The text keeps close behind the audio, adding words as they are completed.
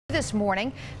This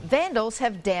morning, vandals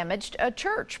have damaged a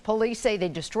church. Police say they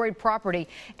destroyed property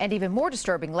and, even more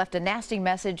disturbing, left a nasty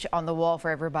message on the wall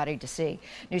for everybody to see.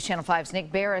 News Channel 5's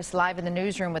Nick Barris live in the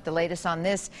newsroom with the latest on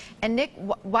this. And Nick,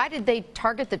 why did they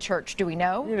target the church? Do we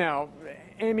know? You know,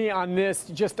 Amy, on this,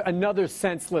 just another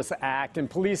senseless act, and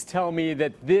police tell me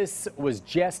that this was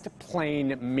just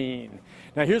plain mean.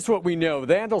 Now, here's what we know.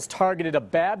 Vandals targeted a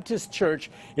Baptist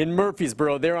church in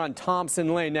Murfreesboro. They're on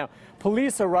Thompson Lane. Now,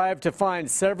 police arrived to find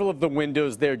several of the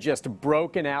windows there just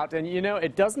broken out, and, you know,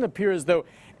 it doesn't appear as though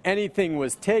anything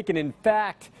was taken. In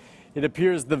fact, it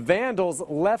appears the vandals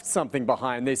left something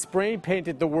behind. They spray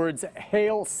painted the words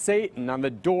 "Hail Satan" on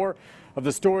the door of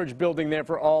the storage building there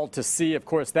for all to see. Of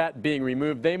course, that being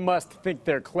removed, they must think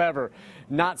they're clever.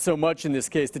 Not so much in this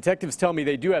case. Detectives tell me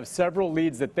they do have several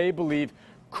leads that they believe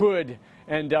could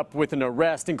end up with an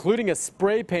arrest, including a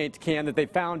spray paint can that they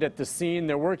found at the scene.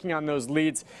 They're working on those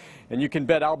leads, and you can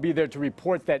bet I'll be there to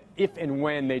report that if and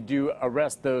when they do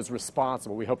arrest those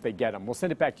responsible. We hope they get them. We'll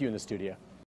send it back to you in the studio.